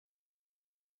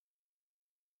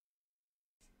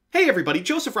Hey everybody,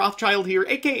 Joseph Rothschild here,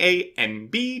 aka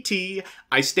MBT.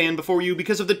 I stand before you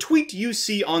because of the tweet you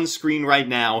see on screen right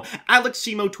now. Alex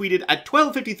Simo tweeted at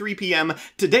 12:53 p.m,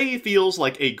 "Today feels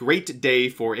like a great day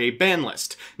for a ban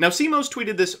list." Now Simo's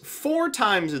tweeted this 4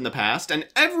 times in the past, and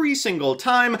every single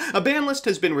time, a ban list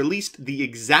has been released the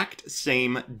exact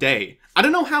same day. I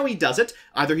don't know how he does it.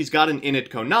 Either he's got an in at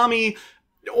Konami,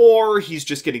 or he's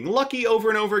just getting lucky over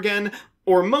and over again,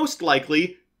 or most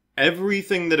likely,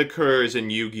 everything that occurs in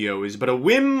Yu-Gi-Oh! Is but a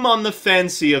whim on the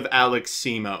fancy of Alex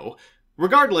Simo.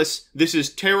 Regardless, this is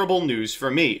terrible news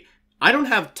for me. I don't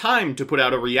have time to put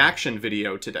out a reaction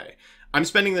video today. I'm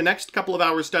spending the next couple of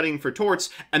hours studying for torts,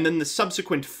 and then the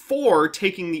subsequent 4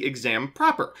 taking the exam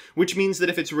proper, which means that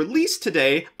if it's released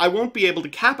today, I won't be able to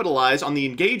capitalize on the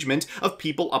engagement of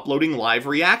people uploading live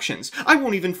reactions. I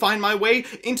won't even find my way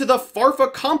into the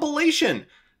Farfa compilation!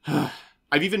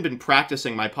 I've even been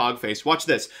practicing my Pog face. Watch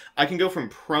this. I can go from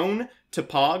prone to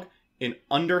Pog in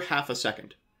under half a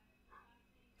second.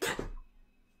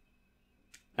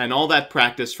 And all that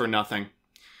practice for nothing.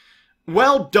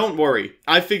 Well, don't worry.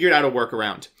 I figured out a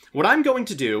workaround. What I'm going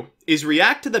to do is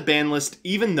react to the ban list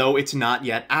even though it's not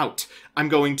yet out. I'm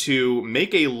going to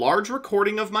make a large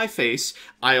recording of my face.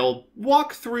 I'll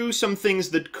walk through some things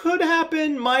that could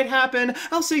happen, might happen.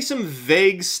 I'll say some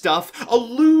vague stuff,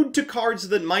 allude to cards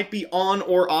that might be on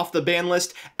or off the ban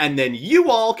list, and then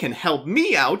you all can help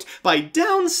me out by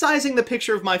downsizing the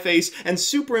picture of my face and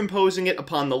superimposing it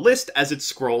upon the list as it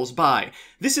scrolls by.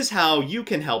 This is how you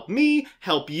can help me,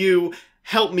 help you,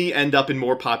 help me end up in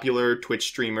more popular Twitch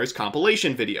streamers'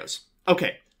 compilation videos.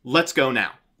 Okay, let's go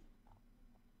now.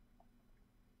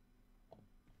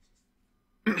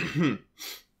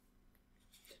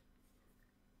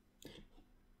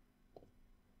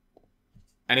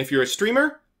 And if you're a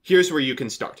streamer, here's where you can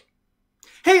start.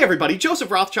 Hey everybody, Joseph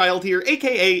Rothschild here,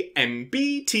 aka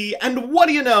MBT, and what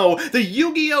do you know? The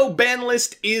Yu-Gi-Oh! Ban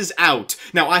list is out!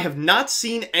 Now, I have not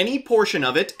seen any portion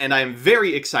of it, and I am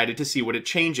very excited to see what it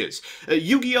changes.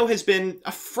 Yu-Gi-Oh! Has been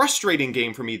a frustrating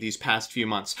game for me these past few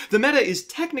months. The meta is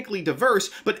technically diverse,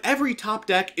 but every top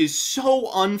deck is so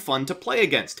unfun to play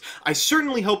against. I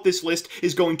certainly hope this list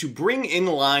is going to bring in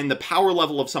line the power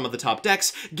level of some of the top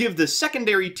decks, give the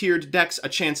secondary tiered decks a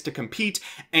chance to compete,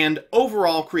 and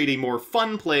overall create a more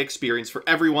fun play experience for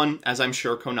everyone, as I'm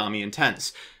sure Konami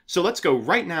intends. So let's go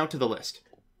right now to the list.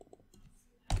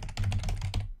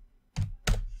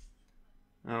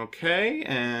 Okay,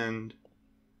 and...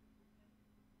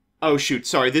 oh shoot,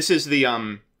 sorry, this is the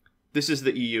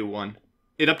EU one.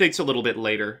 It updates a little bit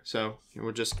later, so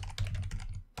we'll just...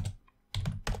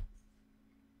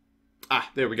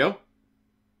 ah, there we go.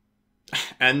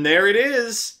 And there it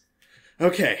is!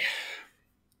 Okay.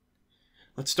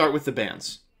 Let's start with the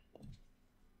bans.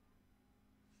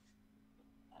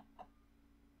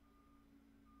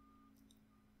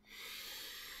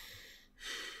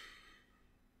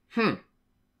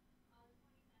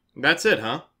 That's it,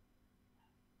 huh?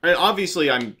 And obviously,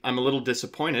 I'm a little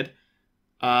disappointed.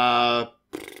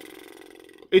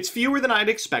 It's fewer than I'd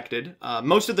expected.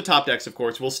 Most of the top decks, of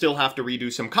course, will still have to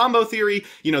redo some combo theory.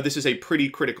 You know, this is a pretty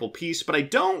critical piece, but I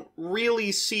don't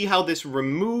really see how this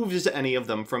removes any of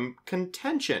them from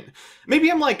contention. Maybe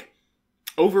I'm, like,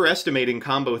 overestimating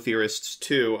combo theorists,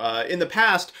 too. In the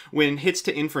past, when hits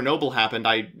to Infernoble happened,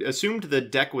 I assumed the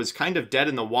deck was kind of dead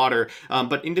in the water,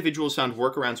 but individuals found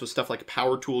workarounds with stuff like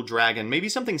Power Tool Dragon. Maybe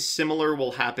something similar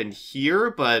will happen here,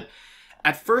 but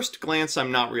at first glance,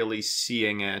 I'm not really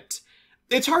seeing it.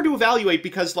 It's hard to evaluate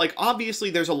because, like,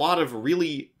 obviously there's a lot of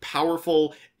really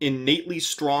powerful, innately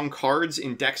strong cards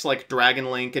in decks like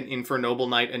Dragon Link and Infernoble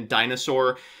Knight and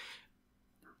Dinosaur,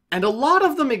 and a lot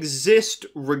of them exist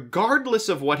regardless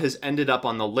of what has ended up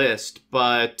on the list,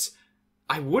 but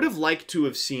I would have liked to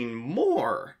have seen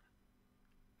more.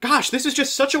 Gosh, this is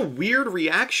just such a weird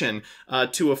reaction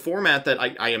to a format that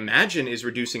I imagine is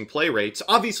reducing play rates.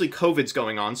 Obviously, COVID's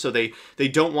going on, so they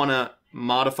don't want to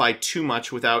modify too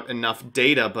much without enough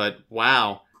data, but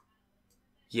wow.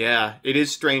 Yeah, it is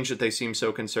strange that they seem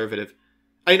so conservative.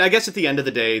 I mean, I guess at the end of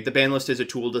the day, the ban list is a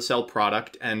tool to sell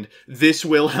product, and this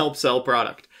will help sell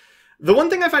product. The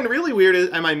one thing I find really weird is,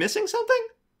 am I missing something?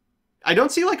 I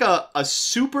don't see, like, a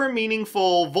super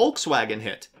meaningful Volkswagen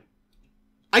hit.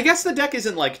 I guess the deck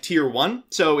isn't, like, tier 1,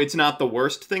 so it's not the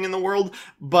worst thing in the world,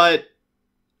 but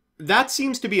that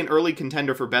seems to be an early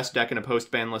contender for best deck in a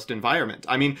post-ban list environment.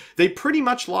 I mean, they pretty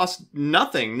much lost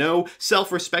nothing. No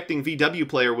self-respecting VW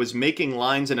player was making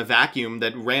lines in a vacuum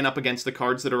that ran up against the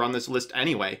cards that are on this list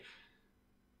anyway.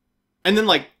 And then,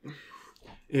 like...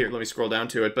 here, let me scroll down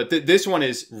to it, but this one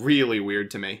is really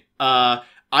weird to me.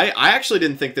 I actually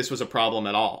didn't think this was a problem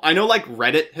at all. I know, like,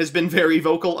 Reddit has been very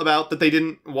vocal about that they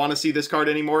didn't want to see this card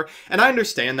anymore, and I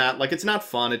understand that. Like, it's not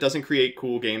fun, it doesn't create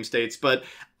cool game states, but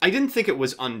I didn't think it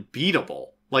was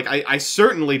unbeatable. Like, I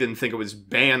certainly didn't think it was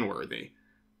ban-worthy.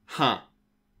 Huh.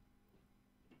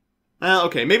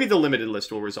 Okay, maybe the limited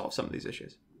list will resolve some of these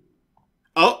issues.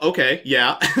 Oh, okay,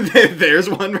 yeah. There's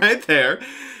one right there.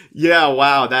 Yeah,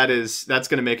 wow, that's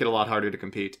going to make it a lot harder to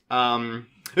compete.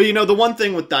 You know, the one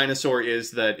thing with Dinosaur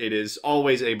is that it is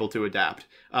always able to adapt.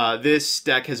 This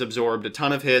deck has absorbed a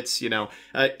ton of hits, you know,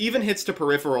 even hits to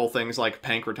peripheral things like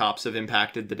Pankratops have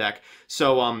impacted the deck.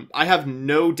 So I have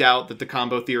no doubt that the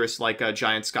combo theorists like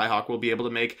Giant Skyhawk will be able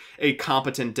to make a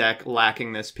competent deck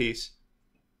lacking this piece.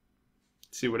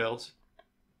 Let's see what else.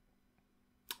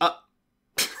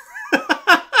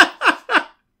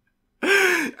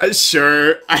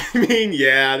 Sure. I mean,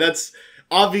 yeah,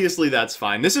 obviously that's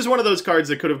fine. This is one of those cards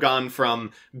that could have gone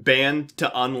from banned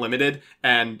to unlimited,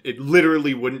 and it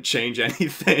literally wouldn't change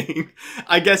anything.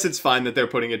 I guess it's fine that they're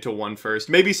putting it to 1 first.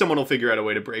 Maybe someone will figure out a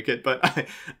way to break it, but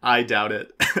I doubt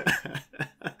it.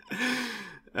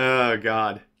 Oh,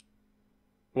 God.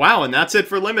 Wow, and that's it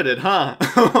for limited, huh?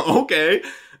 Okay.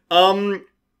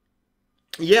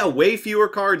 Yeah, way fewer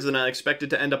cards than I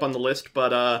expected to end up on the list,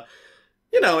 but,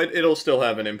 you know, it'll still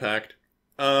have an impact.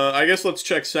 I guess let's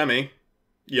check semi.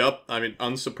 Yup, I mean,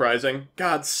 unsurprising.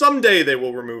 God, someday they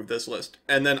will remove this list,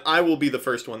 and then I will be the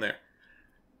first one there.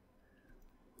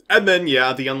 And then,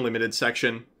 yeah, the unlimited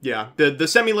section. Yeah, the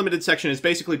semi-limited section is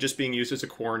basically just being used as a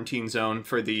quarantine zone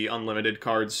for the unlimited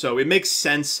cards, so it makes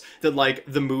sense that, like,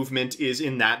 the movement is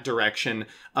in that direction.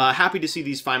 Happy to see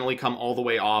these finally come all the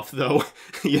way off, though,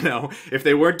 you know, if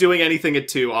they weren't doing anything at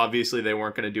 2, obviously they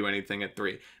weren't going to do anything at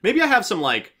 3. Maybe I have some,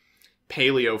 like,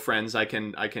 paleo friends I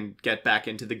can get back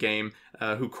into the game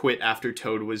who quit after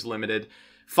Toad was limited.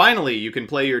 Finally, you can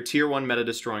play your tier 1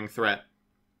 meta-destroying threat.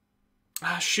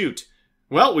 Ah, shoot.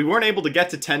 Well, we weren't able to get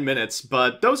to 10 minutes,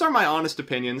 but those are my honest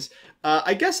opinions.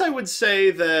 I guess I would say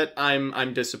that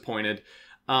I'm disappointed.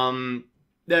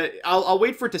 That I'll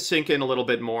wait for it to sink in a little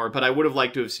bit more, but I would have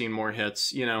liked to have seen more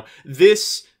hits. You know,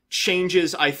 this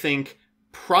changes, I think,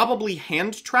 probably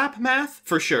hand trap math,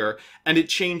 for sure, and it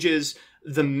changes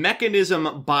the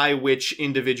mechanism by which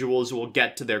individuals will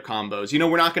get to their combos. You know,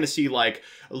 we're not going to see, like,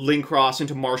 Linkross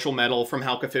into Martial Metal from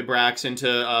Halka-Fibrax into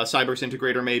Cyberse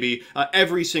Integrator, maybe,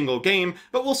 every single game,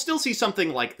 but we'll still see something,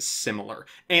 like, similar.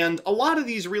 And a lot of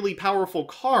these really powerful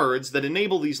cards that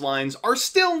enable these lines are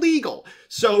still legal,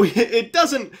 so it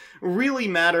doesn't really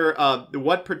matter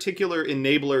what particular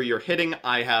enabler you're hitting.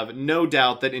 I have no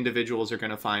doubt that individuals are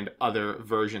going to find other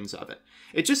versions of it.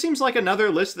 It just seems like another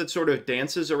list that sort of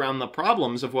dances around the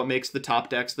problems of what makes the top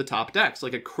decks,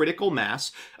 like a critical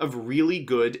mass of really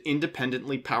good,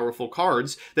 independently powerful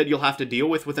cards that you'll have to deal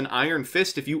with an iron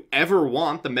fist if you ever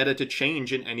want the meta to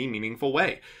change in any meaningful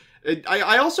way.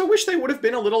 I also wish they would have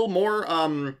been a little more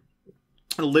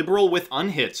liberal with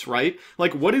unhits, right?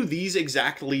 Like, what do these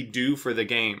exactly do for the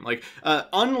game? Like,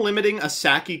 unlimiting a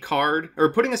Saki card,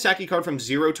 or putting a Saki card from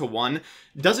 0 to 1,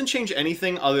 doesn't change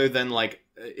anything other than, like,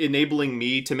 enabling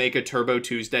me to make a Turbo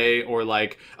Tuesday or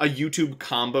like a YouTube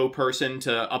combo person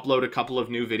to upload a couple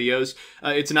of new videos.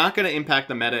 It's not going to impact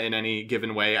the meta in any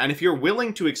given way. And if you're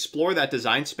willing to explore that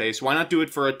design space, why not do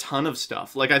it for a ton of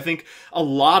stuff? Like, I think a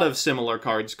lot of similar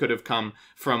cards could have come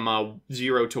from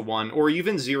 0 to 1 or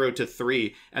even 0 to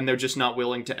 3, and they're just not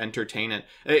willing to entertain it.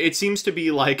 It seems to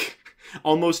be like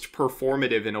almost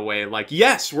performative in a way, like,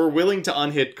 yes, we're willing to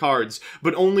unhit cards,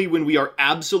 but only when we are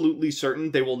absolutely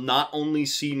certain they will not only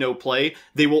see no play,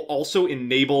 they will also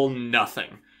enable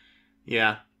nothing.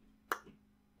 Yeah.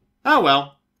 Oh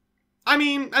well. I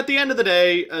mean, at the end of the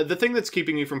day, the thing that's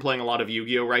keeping me from playing a lot of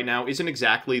Yu-Gi-Oh! Right now isn't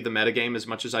exactly the metagame as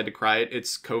much as I decry it,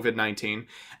 it's COVID-19.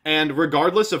 And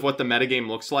regardless of what the metagame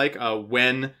looks like,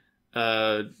 when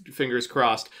fingers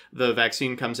crossed, the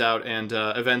vaccine comes out and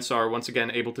events are once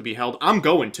again able to be held, I'm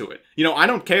going to it. You know, I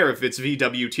don't care if it's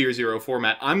VW Tier 0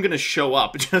 format. I'm gonna show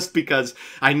up just because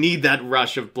I need that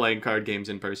rush of playing card games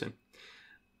in person.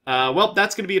 Well,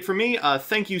 that's gonna be it for me.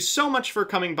 Thank you so much for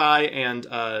coming by and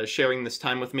sharing this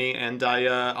time with me, and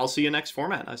I'll see you next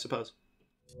format, I suppose.